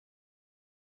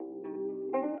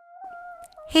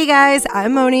Hey guys,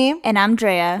 I'm Moni. And I'm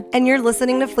Drea. And you're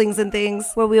listening to Flings and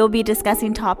Things, where we will be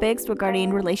discussing topics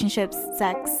regarding relationships,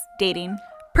 sex, dating.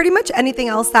 Pretty much anything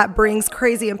else that brings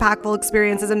crazy, impactful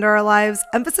experiences into our lives.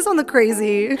 Emphasis on the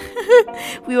crazy.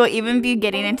 We will even be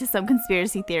getting into some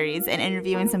conspiracy theories and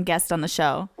interviewing some guests on the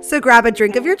show. So grab a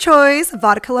drink of your choice,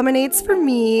 vodka lemonades for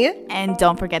me. And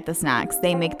don't forget the snacks.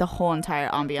 They make the whole entire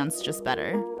ambiance just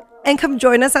better. And come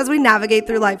join us as we navigate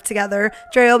through life together.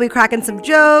 Dre will be cracking some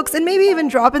jokes and maybe even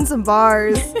dropping some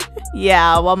bars.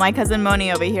 Yeah, while my cousin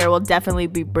Moni over here will definitely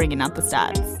be bringing out the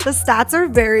stats. The stats are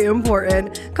very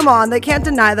important. Come on, they can't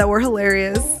deny that we're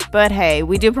hilarious. But hey,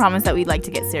 we do promise that we'd like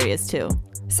to get serious too.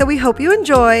 So we hope you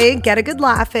enjoy, get a good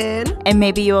laugh in. And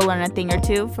maybe you will learn a thing or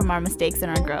two from our mistakes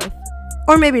and our growth.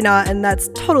 Or maybe not, and that's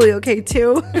totally okay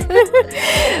too.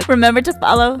 Remember to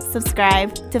follow,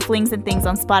 subscribe to Flings and Things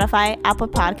on Spotify, Apple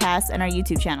Podcasts, and our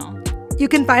YouTube channel. You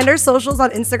can find our socials on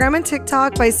Instagram and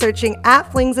TikTok by searching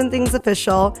 @Flings and Things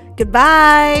Official.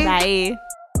 Goodbye. Bye.